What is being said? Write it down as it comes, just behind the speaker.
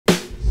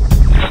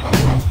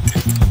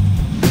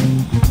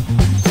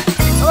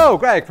Hello,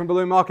 Greg from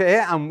Balloon Market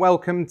here, and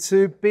welcome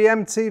to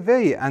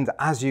BMTV. And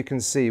as you can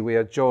see, we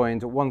are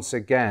joined once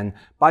again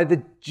by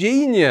the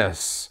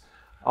genius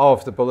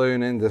of the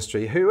balloon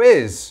industry, who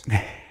is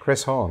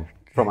Chris Horne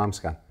from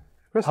Amscan.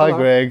 Chris, hi,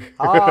 Greg.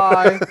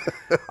 Hi.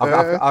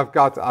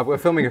 We're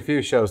filming a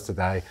few shows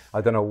today. I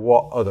don't know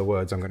what other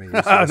words I'm going to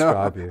use to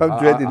describe you. I'm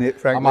dreading it,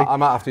 frankly. I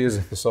might have to use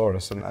a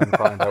thesaurus and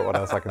find out what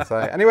else I can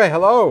say. Anyway,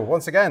 hello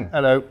once again.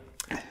 Hello.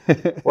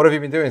 What have you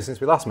been doing since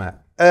we last met?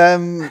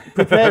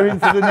 Preparing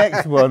for the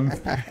next one.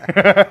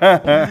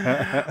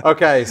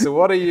 Okay, so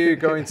what are you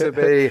going to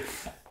be...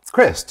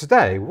 Chris,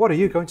 today, what are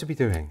you going to be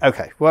doing?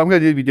 Okay, what I'm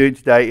going to be doing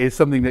today is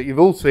something that you've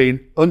all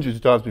seen hundreds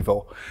of times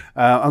before.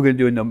 I'm going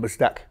to do a number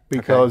stack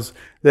because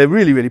they're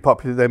really, really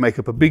popular. They make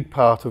up a big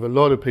part of a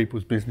lot of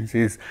people's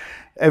businesses.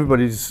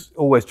 Everybody's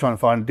always trying to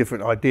find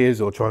different ideas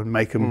or trying to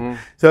make them.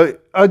 So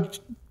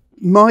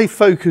my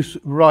focus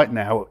right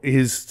now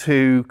is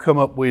to come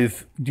up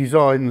with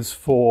designs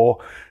for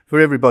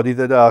everybody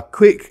that are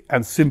quick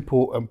and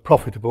simple and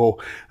profitable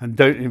and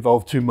don't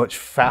involve too much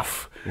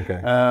faff.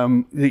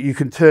 That you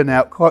can turn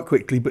out quite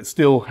quickly but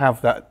still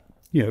have that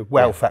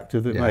wow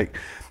factor that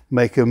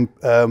make them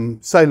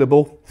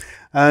saleable.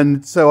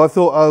 And so I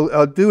thought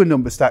I'll do a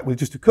number stack with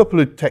just a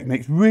couple of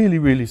techniques, really,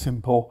 really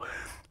simple,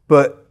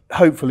 but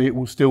hopefully it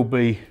will still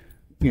be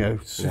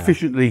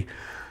sufficiently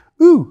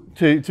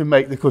to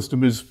make the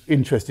customers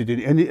interested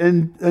in it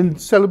and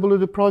sellable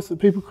at a price that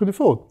people can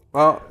afford.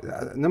 Well,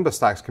 number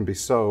stacks can be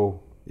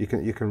so, you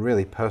can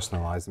really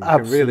personalize them. You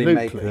Absolutely.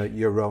 can really make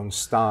your own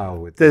style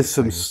with them. There's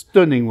some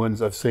stunning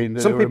ones I've seen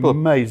that are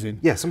amazing.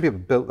 Yeah, some people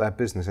built their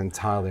business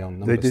entirely on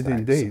number stacks. They did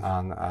indeed.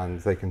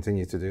 And they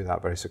continue to do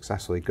that very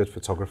successfully. Good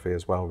photography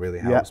as well really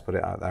helps put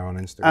it out there on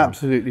Instagram.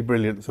 Absolutely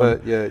brilliant. So,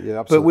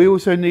 absolutely. But we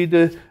also need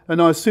a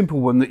nice simple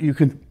one that you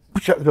can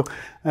shut the door.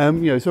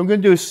 So I'm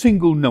going to do a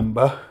single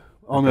number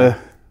on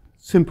a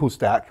simple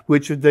stack,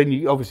 which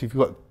then obviously if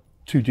you've got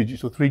 2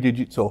 digits or 3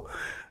 digits or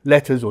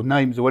letters or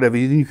names or whatever,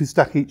 then you can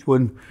stack each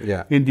one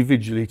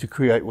individually to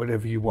create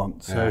whatever you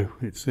want. So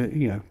it's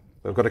We've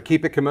got to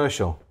keep it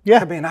commercial. Yeah. It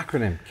could be an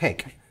acronym.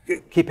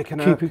 KICK. Keep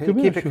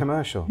it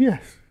commercial.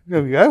 Yes.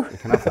 There we go. You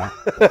can have that.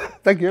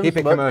 Thank you. Keep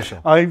it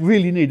commercial. I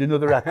really need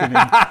another acronym.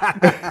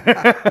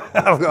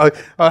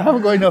 I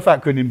haven't got enough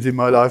acronyms in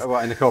my life.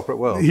 What, in the corporate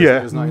world? Yeah.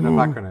 There's not enough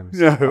acronyms?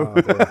 No.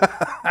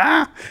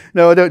 Oh,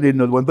 no, I don't need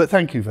another one, but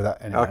thank you for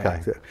that anyway.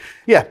 Okay.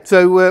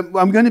 So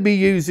I'm going to be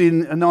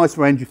using a nice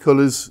range of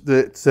colours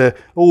that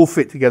all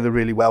fit together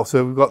really well.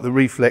 So we've got the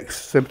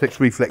Sempertex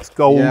Reflex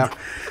Gold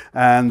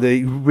and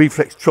the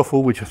Reflex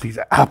Truffle, which I think is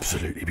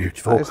absolutely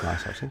beautiful. That is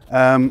nice, actually.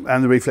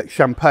 And the Reflex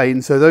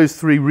Champagne. So those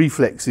 3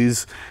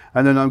 reflexes,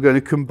 and then I'm going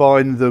to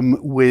combine them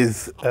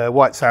with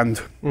white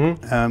sand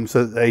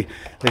so that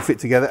they fit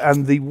together,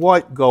 and the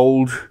white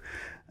gold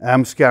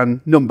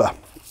Amscan number.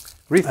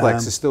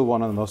 Reflex is still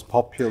one of the most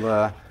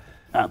popular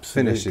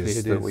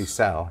finishes that we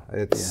sell.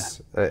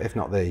 It's if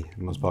not the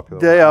most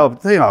popular. They are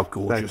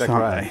gorgeous, they're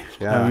aren't great.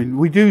 they? Yeah. I mean,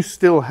 we do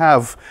still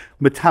have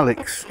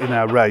metallics in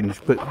our range,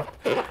 but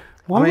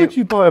why would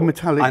you buy a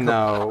metallic? I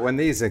know, when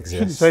these exist. You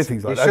shouldn't say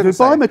things like that. If you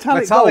buy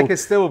metallic Metallic gold,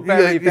 is still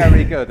very,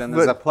 very good, and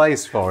there's a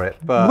place for it.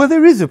 But well,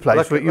 there is a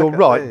place for it, you're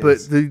right,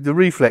 these. but the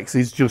Reflex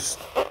is just,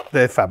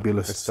 they're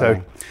fabulous.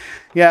 So,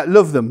 yeah,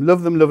 love them.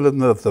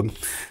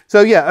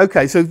 So,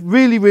 so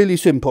really, really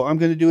simple. I'm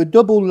going to do a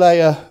double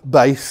layer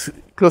base,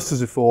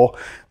 clusters of 4.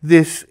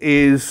 This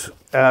is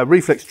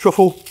Reflex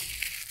Truffle,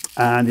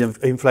 and I've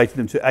inflated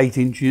them to 8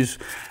 inches,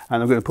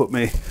 and I'm going to put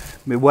my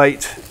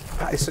weight.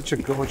 That is such a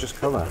gorgeous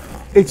colour.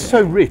 It's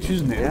so rich,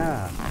 isn't it?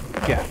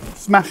 Yeah,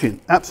 smashing,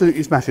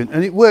 absolutely smashing.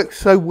 And it works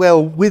so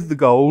well with the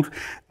gold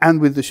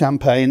and with the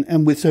champagne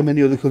and with so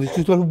many other colours.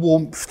 There's a lot of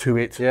warmth to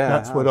it. Yeah,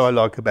 that's what I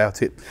like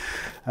about it.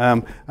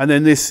 And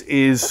then this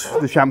is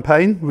the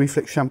champagne,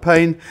 Reflex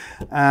Champagne,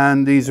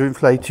 and these are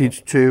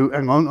inflated to,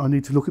 hang on, I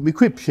need to look at my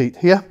crib sheet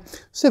here,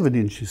 7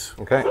 inches.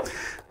 Okay.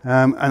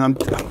 And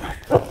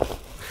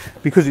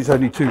because it's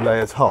only 2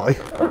 layers high,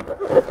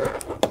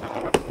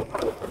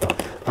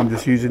 I'm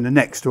just using the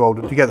necks to hold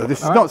them together.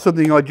 This is not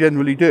something I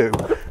generally do,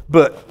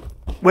 but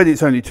when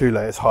it's only 2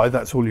 layers high,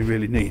 that's all you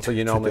really need. So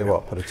you normally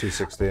what, put a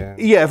 260 in?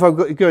 Yeah, if I've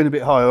got going a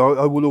bit higher,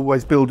 I will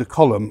always build a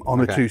column on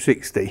a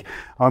 260.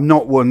 I'm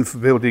not one for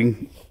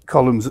building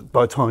columns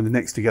by tying the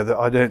necks together.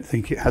 I don't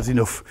think it has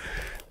enough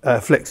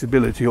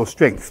flexibility or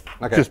strength,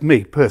 just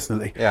me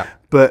personally. Yeah.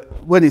 But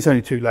when it's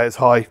only 2 layers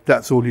high,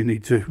 that's all you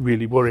need to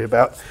really worry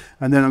about.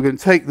 And then I'm going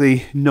to take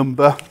the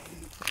number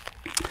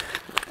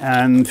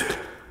and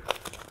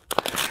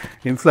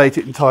inflate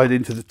it and tie it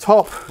into the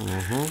top.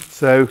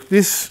 So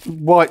this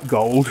white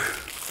gold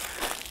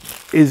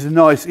is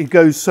nice. It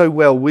goes so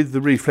well with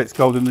the Reflex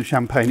Gold and the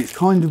Champagne. It's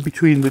kind of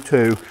between the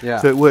two,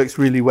 so it works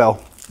really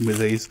well with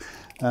these.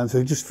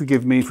 So just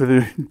forgive me for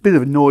the bit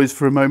of a noise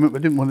for a moment. I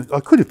didn't want to. I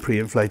could have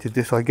pre-inflated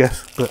this, I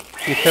guess, but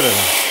you could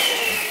have.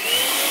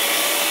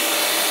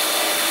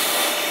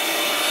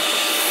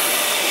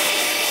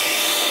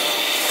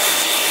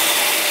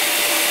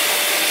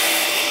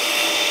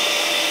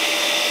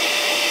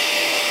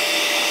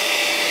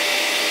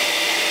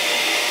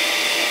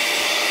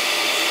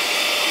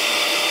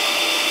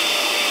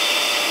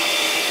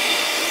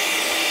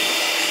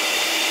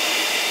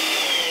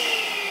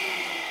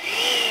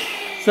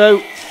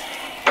 So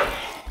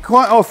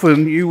quite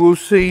often you will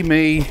see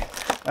me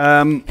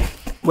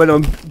when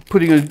I'm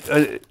putting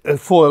a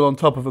foil on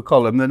top of a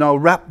column, then I'll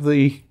wrap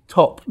the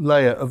top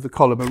layer of the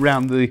column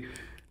around the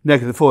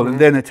neck of the foil and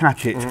then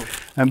attach it.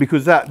 And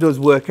because that does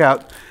work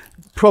out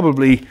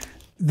probably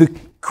the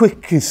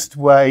quickest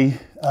way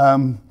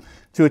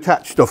to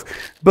attach stuff.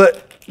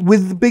 But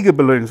with the bigger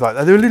balloons like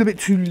that, they're a little bit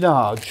too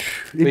large.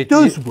 It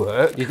does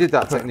work. You did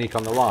that technique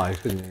on the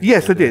live, didn't you?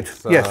 Yes, I did.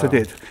 Yes, I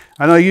did.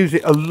 And I use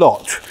it a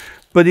lot,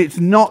 but it's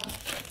not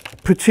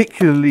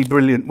particularly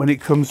brilliant when it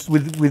comes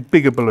with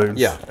bigger balloons.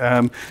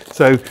 Yeah.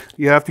 So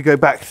you have to go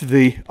back to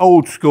the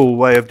old school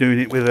way of doing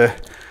it with a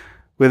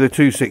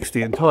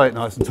 260 and tie it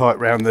nice and tight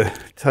around the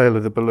tail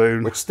of the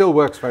balloon. Which still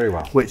works very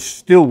well. Which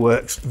still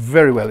works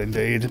very well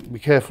indeed. Be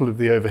careful of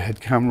the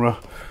overhead camera.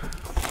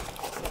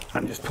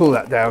 And just pull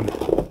that down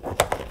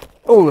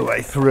all the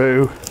way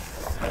through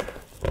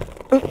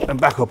and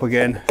back up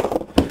again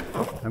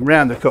and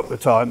round a couple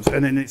of times,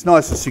 and then it's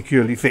nice and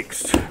securely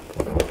fixed.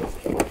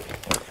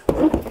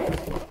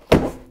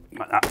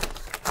 Like that.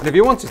 And if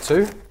you wanted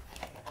to,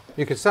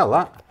 you could sell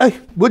that. Hey,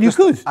 well, you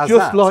could, just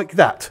that. like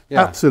that.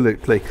 Yeah.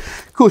 Absolutely.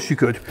 Of course you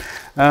could.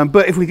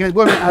 But if we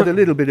want to add a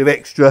little bit of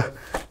extra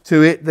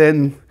to it,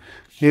 then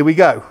here we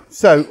go.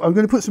 So I'm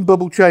going to put some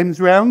bubble chains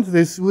round.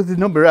 With the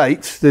number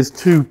 8, there's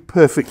 2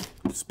 perfect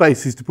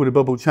spaces to put a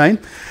bubble chain.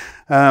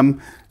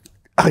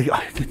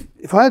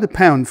 If I had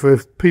 £1 for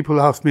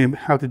people ask me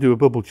how to do a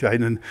bubble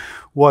chain and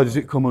why does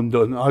it come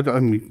undone,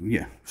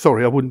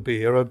 sorry, I wouldn't be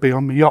here. I'd be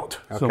on my yacht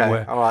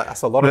somewhere. All right,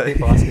 that's a lot of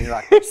people asking you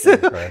that question,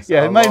 Chris.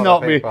 Yeah, it may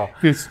not be.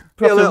 It's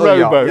perhaps a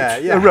rowboat,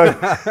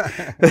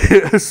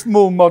 a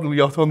small model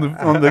yacht on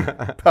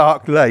the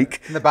Park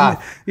Lake. In the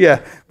bath.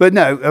 Yeah, but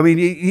no, I mean,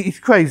 it's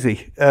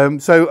crazy.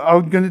 So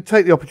I'm going to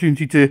take the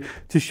opportunity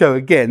to show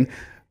again.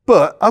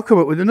 But I'll come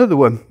up with another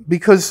one,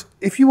 because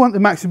if you want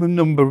the maximum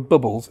number of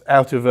bubbles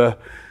out of a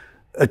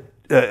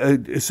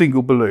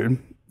single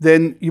balloon,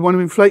 then you want to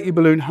inflate your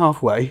balloon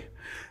halfway,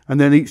 and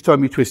then each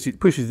time you twist it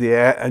pushes the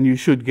air, and you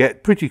should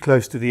get pretty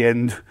close to the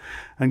end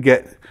and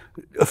get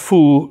a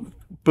full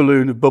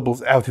balloon of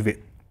bubbles out of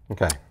it.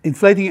 Okay.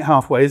 Inflating it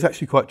halfway is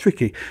actually quite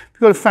tricky. If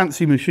you've got a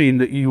fancy machine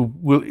that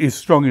is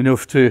strong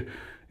enough to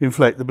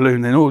inflate the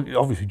balloon, then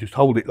obviously just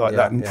hold it like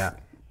that. Yeah.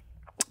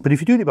 But if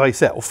you're doing it by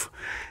yourself,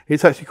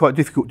 it's actually quite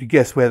difficult to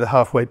guess where the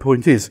halfway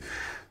point is.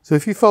 So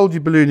if you fold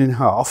your balloon in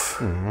half,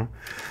 and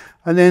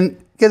then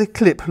get a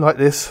clip like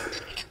this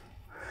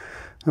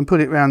and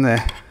put it round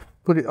there,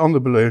 put it on the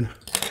balloon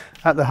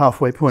at the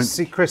halfway point.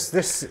 See, Chris,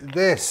 this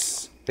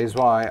is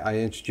why I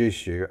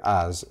introduce you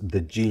as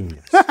the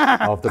genius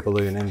of the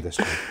balloon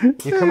industry.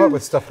 You come up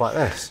with stuff like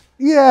this.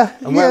 Yeah.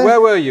 And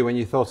where were you when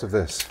you thought of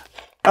this?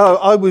 Oh,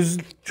 I was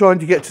trying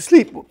to get to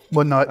sleep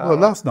one night, well,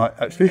 last night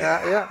actually.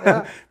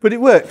 Yeah. But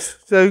it works,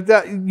 so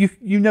that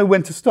you know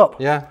when to stop.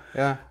 Yeah.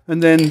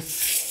 And then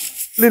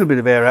a little bit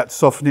of air out to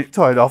soften it,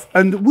 tie it off,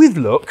 and with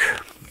luck,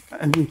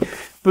 and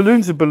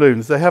balloons are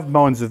balloons, they have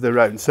minds of their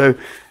own, so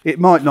it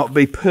might not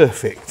be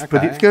perfect,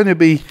 but it's going to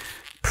be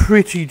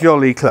pretty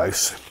jolly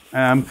close.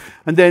 And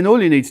then all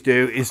you need to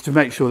do is to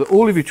make sure that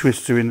all of your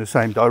twists are in the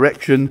same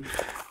direction,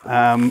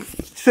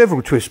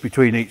 several twists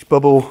between each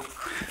bubble,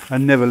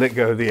 and never let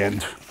go of the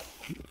end.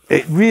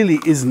 It really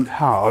isn't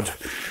hard,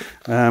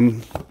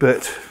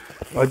 but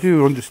I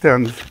do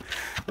understand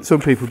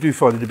some people do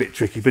find it a bit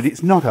tricky, but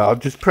it's not hard,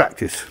 just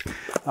practice.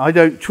 I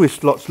don't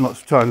twist lots and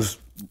lots of times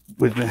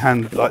with my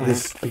hand like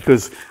this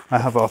because I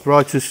have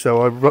arthritis,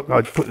 so I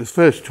put this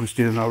first twist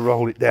in and I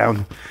roll it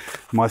down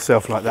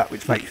myself like that,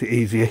 which makes it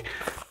easier.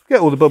 Get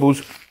all the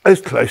bubbles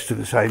as close to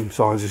the same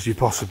size as you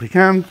possibly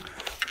can.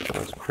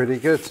 That's pretty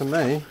good to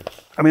me.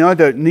 I mean, I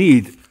don't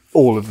need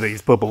all of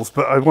these bubbles,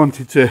 but I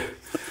wanted to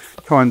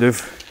kind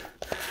of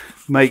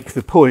make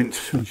the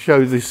point and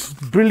show this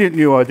brilliant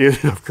new idea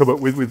that I've come up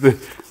with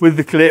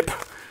the clip.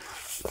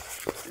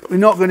 We're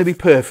not going to be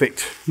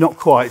perfect, not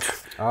quite,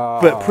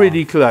 but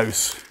pretty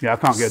close. Yeah, I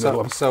can't get another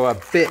one. So a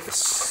bit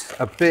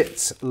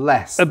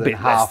less than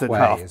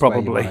half,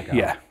 probably.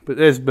 Yeah, but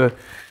there's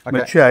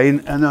my chain,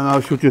 and then I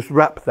shall just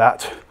wrap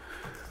that.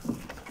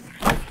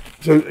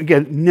 So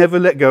again, never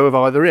let go of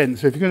either end.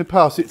 So if you're going to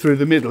pass it through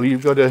the middle,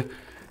 you've got to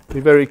be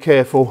very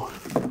careful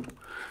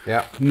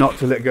not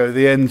to let go of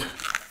the end.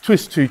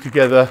 Twist 2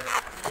 together.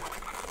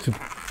 So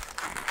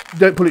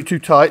don't pull it too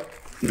tight.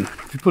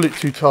 If you pull it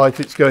too tight,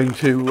 it's going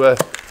to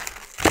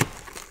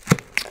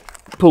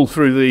pull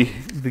through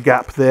the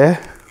gap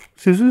there.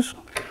 Scissors.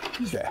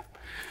 Yeah.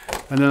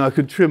 And then I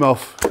could trim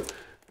off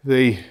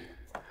the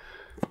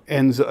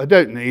ends that I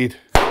don't need.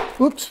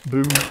 Whoops,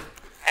 boom.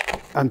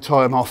 And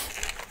tie them off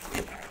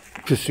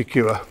to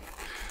secure.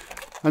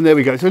 And there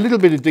we go. So a little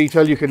bit of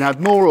detail, you can add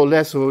more or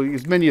less, or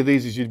as many of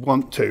these as you'd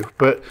want to.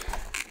 But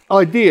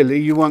ideally,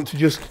 you want to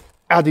just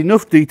add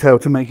enough detail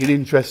to make it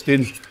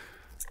interesting,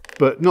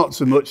 but not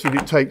so much that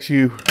it takes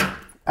you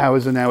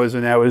hours and hours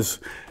and hours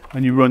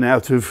and you run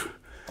out of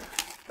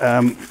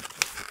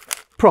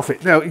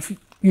profit. Now, if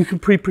you can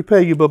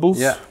pre-prepare your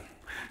bubbles,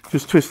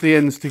 just twist the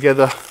ends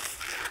together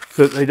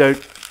so that they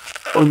don't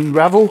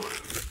unravel.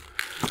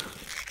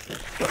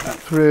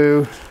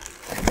 through.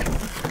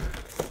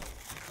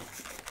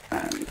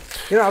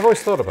 You know, I've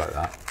always thought about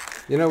that.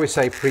 You know, we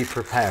say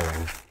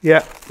pre-preparing.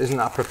 Yeah. Isn't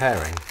that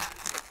preparing?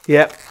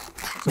 Yeah.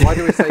 So why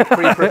do we say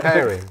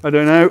pre-preparing? I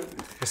don't know.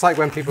 It's like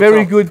when people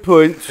Very good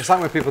point. It's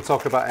like when people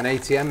talk about an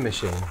ATM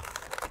machine.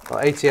 Well,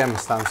 ATM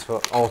stands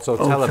for auto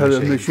teller Teller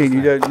machine. machine.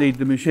 You don't need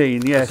the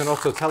machine. Yes. It's an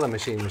auto teller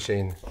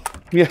machine.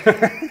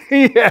 Yeah.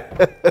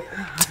 Yeah.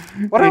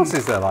 What else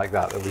is there like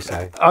that we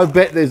say? I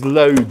bet there's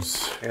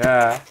loads.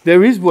 Yeah.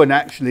 There is one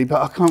actually,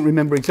 but I can't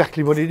remember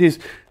exactly what it is,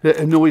 that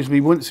annoys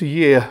me once a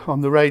year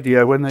on the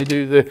radio when they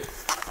do the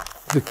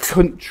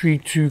country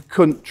to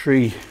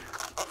country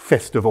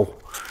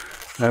festival,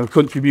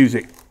 country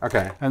music.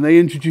 Okay. And they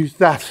introduce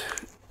that.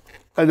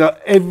 And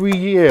every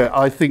year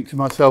I think to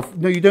myself,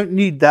 no, you don't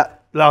need that.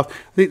 I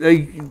think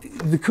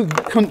the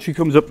country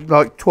comes up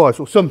like twice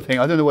or something.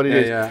 I don't know what it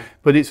is, yeah.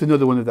 But it's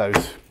another one of those.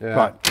 Yeah.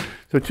 Right.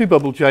 So 2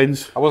 bubble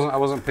chains. I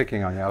wasn't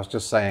picking on you. I was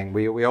just saying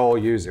we all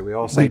use it. We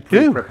all say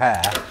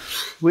prepare.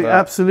 We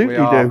absolutely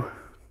do.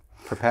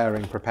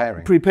 Preparing.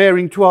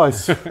 Preparing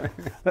twice.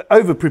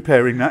 Over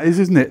preparing that is,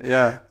 isn't it?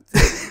 Yeah.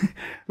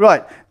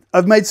 Right.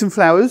 I've made some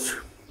flowers.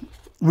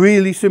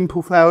 Really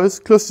simple flowers.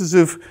 Clusters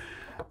of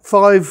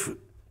 5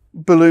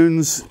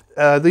 balloons.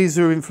 These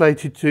are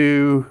inflated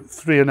to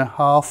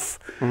 3.5,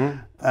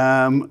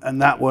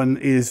 and that one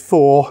is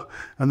 4,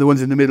 and the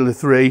ones in the middle are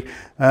 3.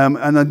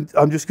 And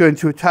I'm just going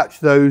to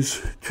attach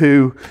those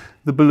to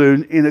the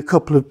balloon in a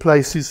couple of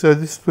places. So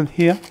this one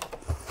here,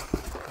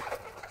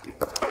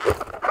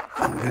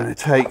 I'm going to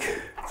take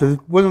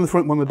one on the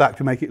front, one on the back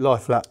to make it lie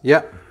flat. Yeah.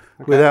 Okay.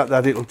 Without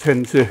that, it'll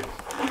tend to.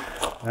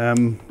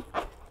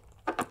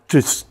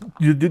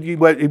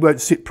 It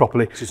won't sit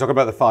properly. So you talk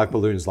about the 5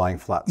 balloons lying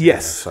flat together,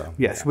 Yes, so,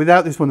 yes. Yeah.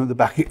 Without this one at the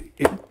back,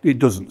 it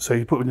doesn't. So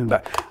you put it in the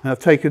back. And I've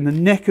taken the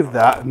neck of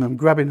that and I'm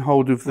grabbing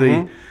hold of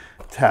the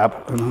tab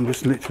and I'm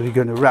just literally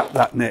going to wrap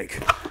that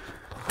neck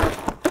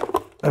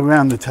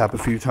around the tab a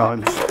few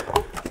times.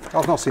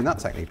 I've not seen that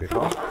technique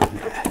before.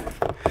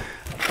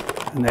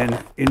 And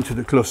then into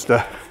the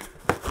cluster.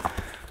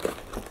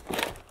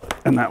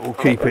 And that will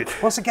keep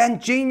it. Once again,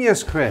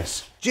 genius,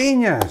 Chris.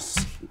 Genius.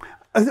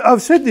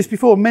 I've said this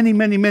before many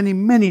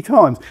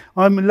times.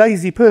 I'm a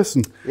lazy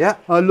person. Yeah.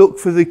 I look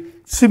for the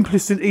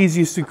simplest and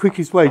easiest and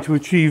quickest way to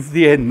achieve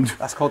the end.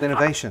 That's called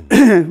innovation.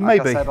 Maybe. Maybe.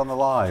 Like I said on the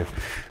live.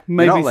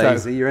 Maybe you're not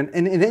lazy, so. you're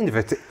an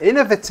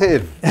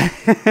innovative.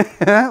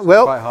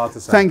 Well, quite hard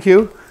to say. Thank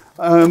you.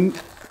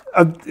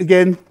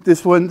 Again,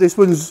 this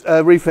one's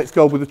reflex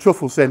gold with a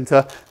truffle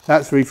centre.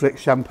 That's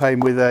reflex champagne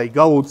with a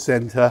gold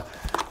centre.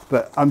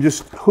 But I'm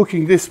just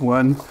hooking this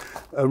one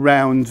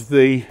around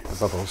the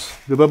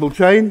bubble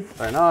chain.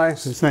 Very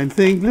nice. The same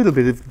thing, a little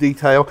bit of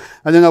detail.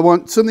 And then I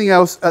want something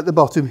else at the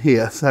bottom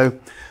here. So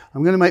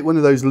I'm going to make one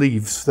of those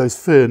leaves, those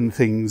fern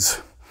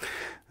things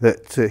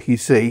that you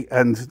see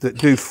and that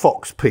do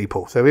fox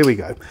people. So here we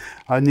go.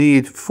 I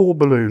need 4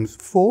 balloons.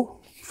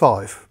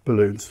 5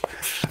 balloons.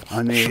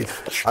 I need...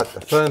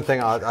 The fern thing,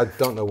 I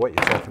don't know what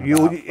you're talking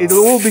about.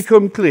 It'll all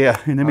become clear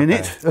in a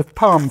minute. A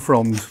palm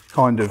fronds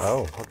kind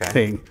of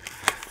thing.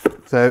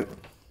 So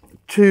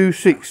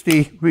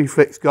 260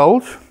 reflex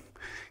gold.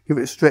 Give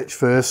it a stretch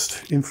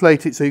first.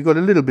 Inflate it so you've got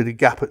a little bit of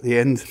gap at the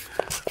end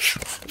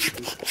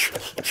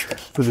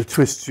for the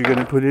twists you're going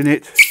to put in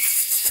it.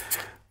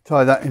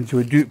 Tie that into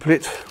a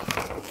duplicate.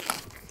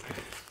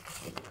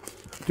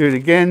 Do it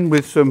again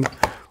with some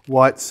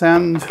white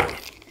sand. A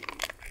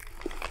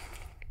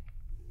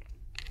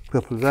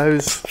couple of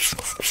those.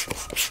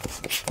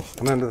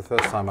 I remember the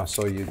first time I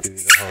saw you do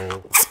the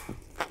whole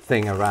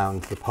thing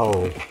around the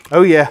pole.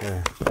 Oh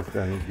yeah.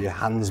 And your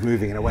hands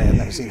moving in a way I've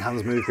never seen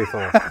hands move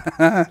before.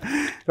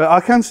 But I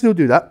can still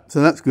do that,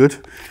 so that's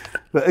good.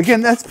 But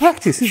again, that's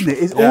practice, isn't it?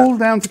 It's all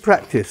down to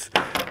practice.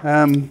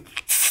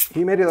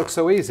 You made it look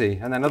so easy,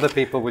 and then other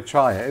people would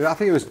try it. I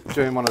think it was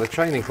during one of the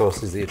training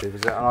courses that you did.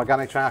 Was it an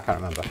organic train? I can't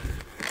remember.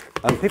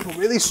 And people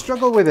really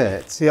struggle with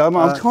it. See, I'm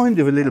kind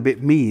of a little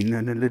bit mean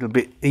and a little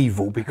bit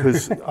evil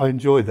because I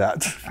enjoy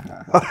that.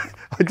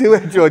 I do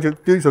enjoy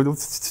doing something.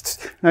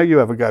 Now you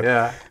have a go.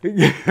 Yeah.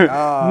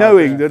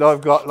 Knowing that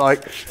I've got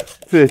like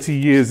 30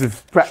 years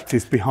of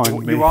practice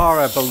behind me. You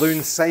are a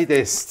balloon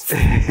sadist.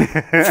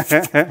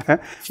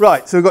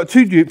 Right, so I've got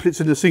 2 duplicates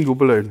and a single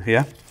balloon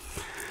here.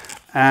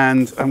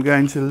 And I'm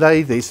going to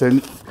lay these, so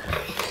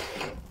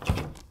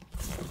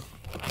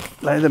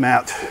lay them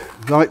out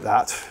like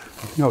that.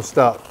 I'll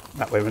start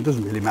that way, it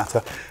doesn't really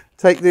matter.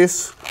 Take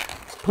this,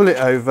 pull it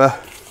over,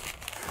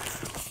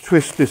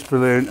 twist this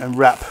balloon and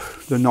wrap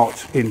the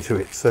knot into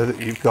it so that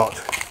you've got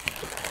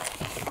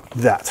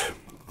that.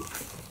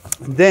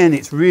 And then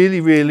it's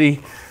really,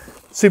 really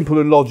simple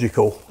and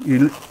logical.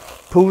 You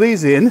pull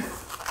these in,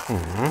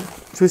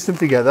 twist them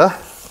together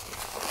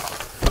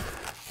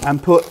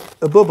and put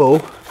a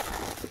bubble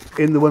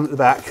in the one at the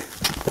back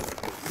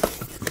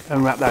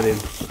and wrap that in.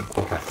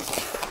 Okay.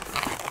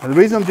 And the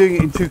reason I'm doing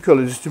it in 2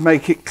 colours is to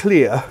make it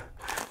clear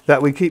that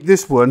we keep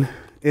this one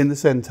in the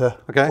centre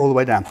all the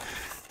way down.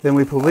 Then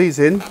we pull these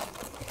in,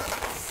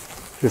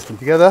 twist them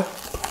together,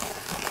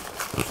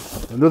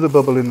 another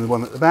bubble in the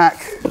one at the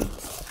back,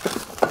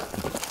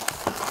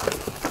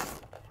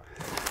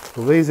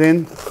 Pull these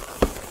in,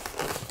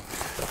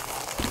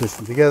 twist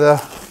them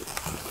together.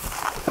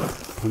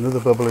 Another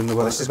bubble in the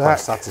one at the back.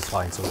 This is quite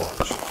satisfying to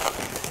watch.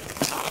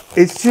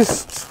 It's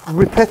just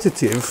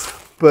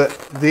repetitive, but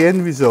the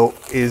end result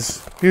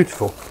is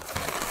beautiful.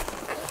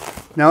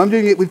 Now I'm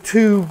doing it with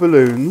 2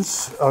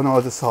 balloons on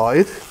either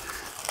side,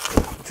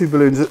 2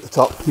 balloons at the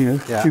top, you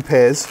know, 2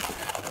 pairs,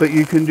 but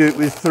you can do it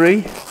with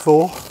 3,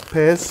 4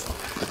 pairs,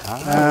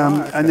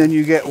 okay. And then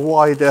you get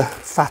wider,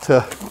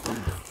 fatter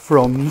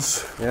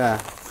fronds.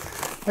 Yeah.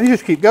 And you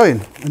just keep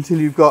going until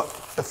you've got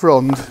a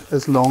frond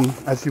as long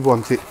as you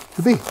want it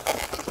to be.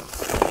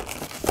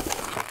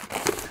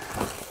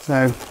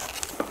 So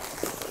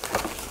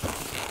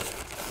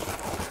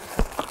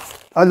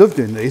I love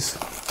doing these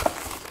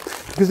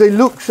because they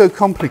look so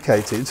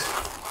complicated,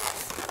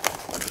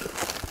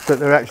 but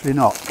they're actually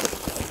not.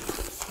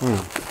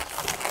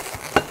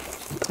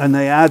 And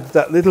they add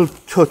that little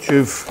touch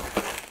of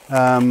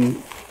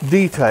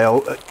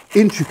detail,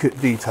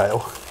 intricate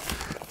detail,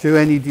 to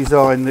any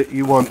design that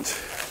you want,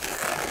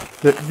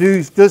 that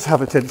does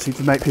have a tendency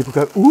to make people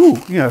go, ooh,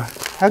 you know,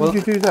 how did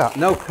you do that?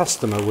 No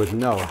customer would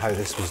know how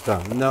this was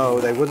done. No,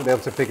 they wouldn't be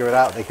able to figure it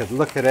out. They could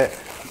look at it.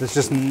 There's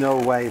just no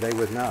way they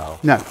would know.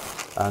 No.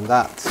 And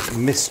that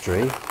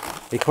mystery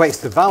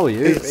equates to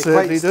value. It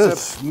certainly equates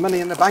does. to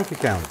money in the bank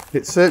account.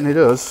 It certainly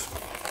does.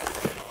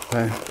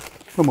 So,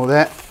 one more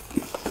there.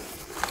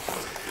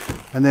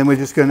 And then we're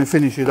just going to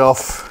finish it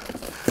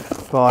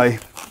off by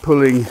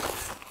pulling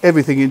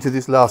everything into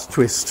this last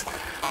twist.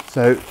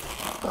 So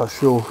I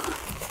shall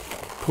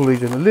pull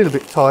these in a little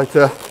bit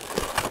tighter,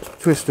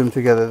 twist them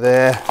together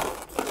there,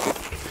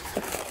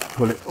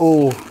 pull it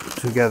all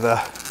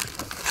together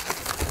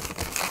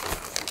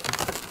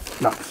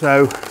like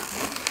so,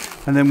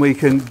 and then we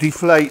can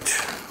deflate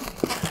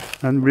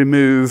and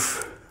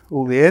remove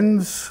all the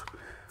ends,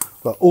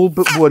 but all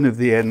but one of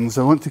the ends.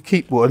 I want to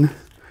keep one.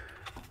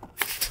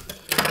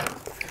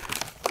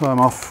 Climb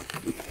off.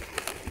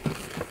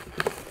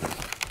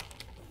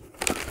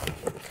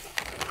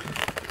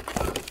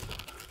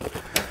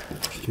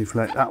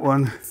 Deflate that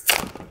one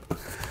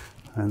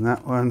and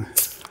that one.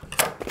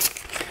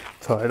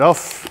 Tie it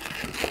off.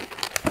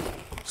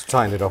 Just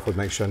tying it off would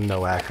make sure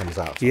no air comes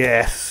out.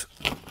 Yes.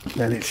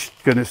 Then it's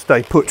going to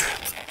stay put.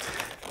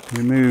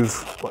 Remove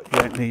what you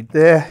don't need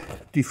there.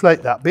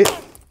 Deflate that bit.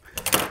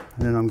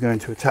 And then I'm going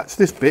to attach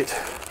this bit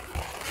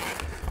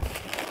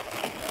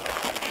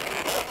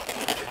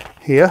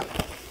here.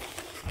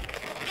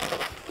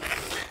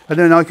 And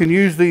then I can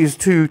use these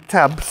 2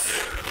 tabs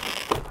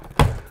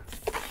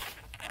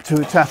to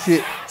attach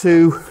it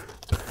to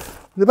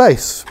the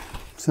base.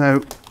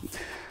 So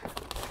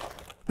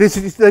this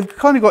is, they've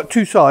kind of got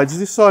 2 sides.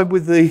 This side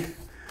with the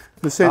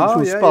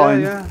central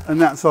spine, and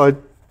that side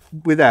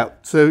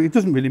without. So it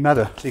doesn't really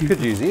matter. So you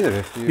could use either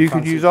if you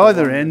could use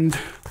either end.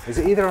 Is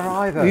it either or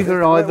either? Either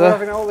We're either.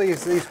 having all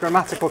these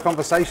grammatical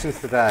conversations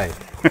today.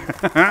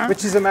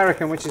 Which is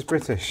American, which is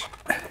British?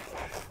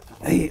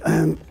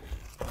 I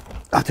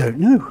don't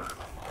know.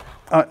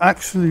 I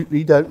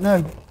absolutely don't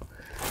know.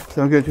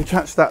 So I'm going to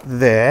attach that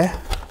there.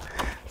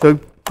 So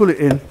pull it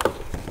in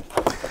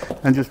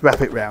and just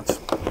wrap it round.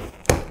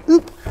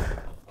 Oop.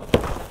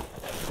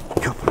 A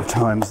couple of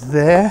times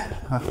there.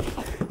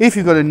 If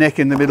you've got a neck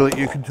in the middle that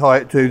you can tie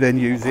it to, then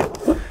use it.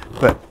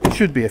 But it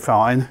should be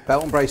fine.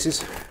 Belt and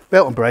braces.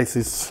 Belt and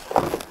braces.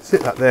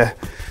 Sit that there.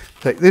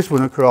 Take this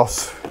one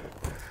across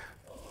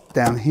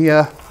down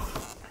here.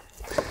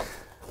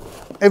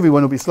 Every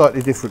one will be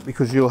slightly different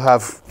because you'll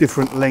have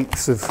different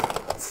lengths of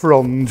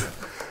frond.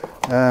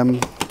 Try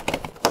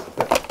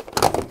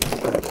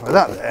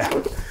that there.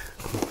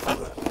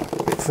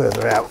 A bit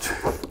further out.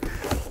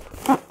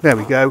 There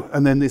we go.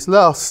 And then this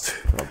last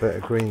Got a bit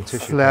of green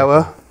tissue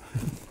flower,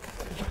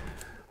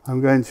 I'm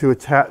going to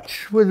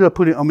attach. Where did I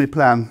put it on my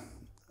plan?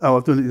 Oh,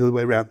 I've done it the other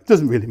way around.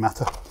 Doesn't really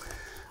matter.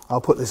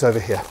 I'll put this over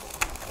here.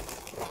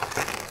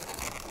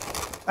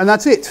 And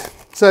that's it.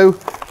 So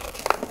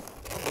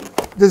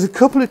there's a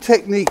couple of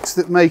techniques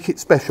that make it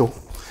special.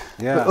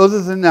 Yeah. But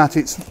other than that,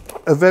 it's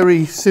a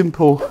very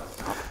simple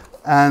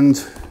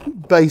and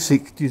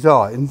basic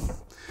design.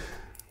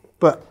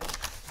 But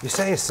You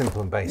say it's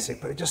simple and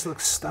basic, but it just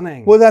looks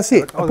stunning. well, that's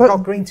it. Oh, they've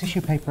got green tissue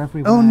paper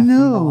everywhere. Oh, no.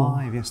 From the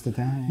live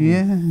yesterday.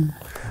 Yeah.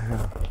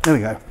 There we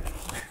go.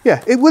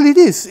 Yeah, it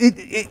is.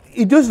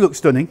 It does look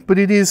stunning, but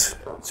it is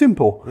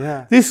simple.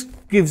 Yeah. This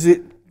gives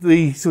it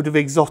the sort of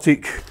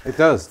exotic It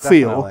does,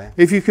 feel.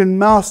 definitely. If you can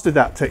master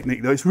that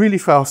technique, though, it's really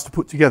fast to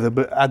put together,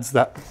 but adds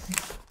that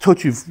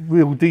touch of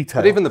real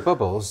detail. But even the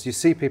bubbles, you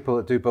see people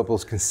that do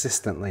bubbles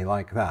consistently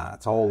like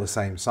that, all the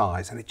same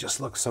size, and it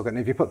just looks so good.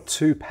 And if you put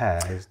 2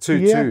 pairs,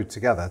 two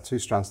together, 2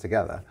 strands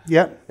together,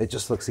 Yeah. it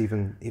just looks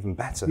even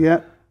better.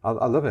 Yeah.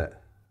 I love it.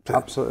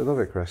 Absolutely love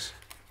it, Chris.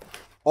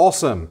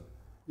 Awesome.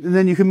 And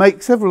then you can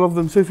make several of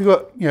them. So if you've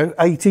got,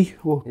 80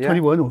 or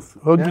 21 or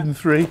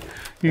 103,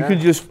 you can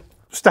just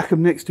stack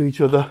them next to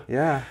each other.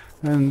 Yeah.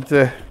 And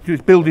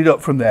just build it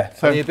up from there.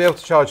 So And you'd be able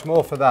to charge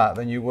more for that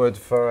than you would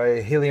for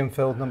a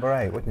helium-filled number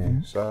 8, wouldn't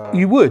you? So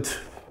you would,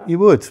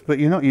 but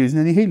you're not using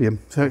any helium.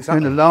 So it's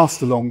going to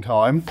last a long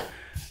time.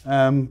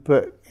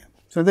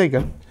 So there you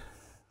go.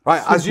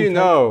 Right, as you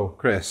know,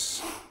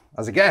 Chris,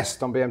 as a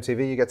guest on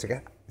BMTV, you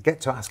get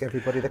to ask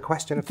everybody the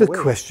question of the week.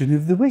 The question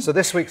of the week. So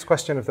this week's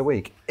question of the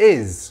week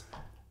is: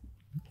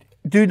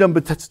 do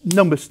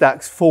number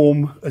stacks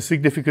form a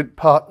significant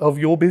part of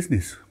your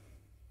business?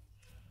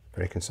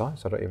 Very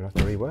concise. I don't even have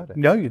to reword it.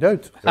 No, you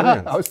don't.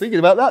 Brilliant. I was thinking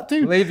about that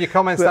too. Leave your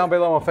comments down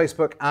below on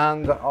Facebook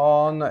and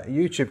on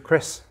YouTube.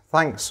 Chris,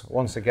 thanks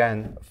once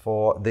again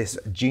for this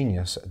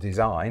genius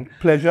design.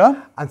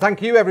 Pleasure. And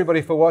thank you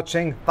everybody for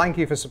watching. Thank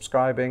you for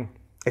subscribing.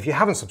 If you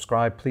haven't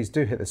subscribed, please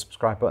do hit the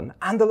subscribe button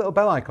and the little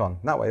bell icon.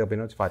 That way you'll be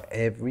notified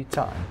every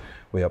time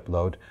we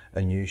upload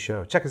a new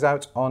show. Check us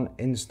out on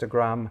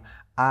Instagram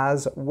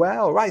as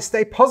well. Right,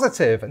 stay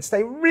positive and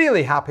stay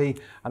really happy.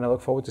 And I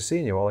look forward to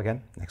seeing you all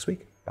again next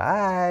week.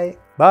 Bye.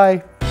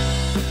 Bye.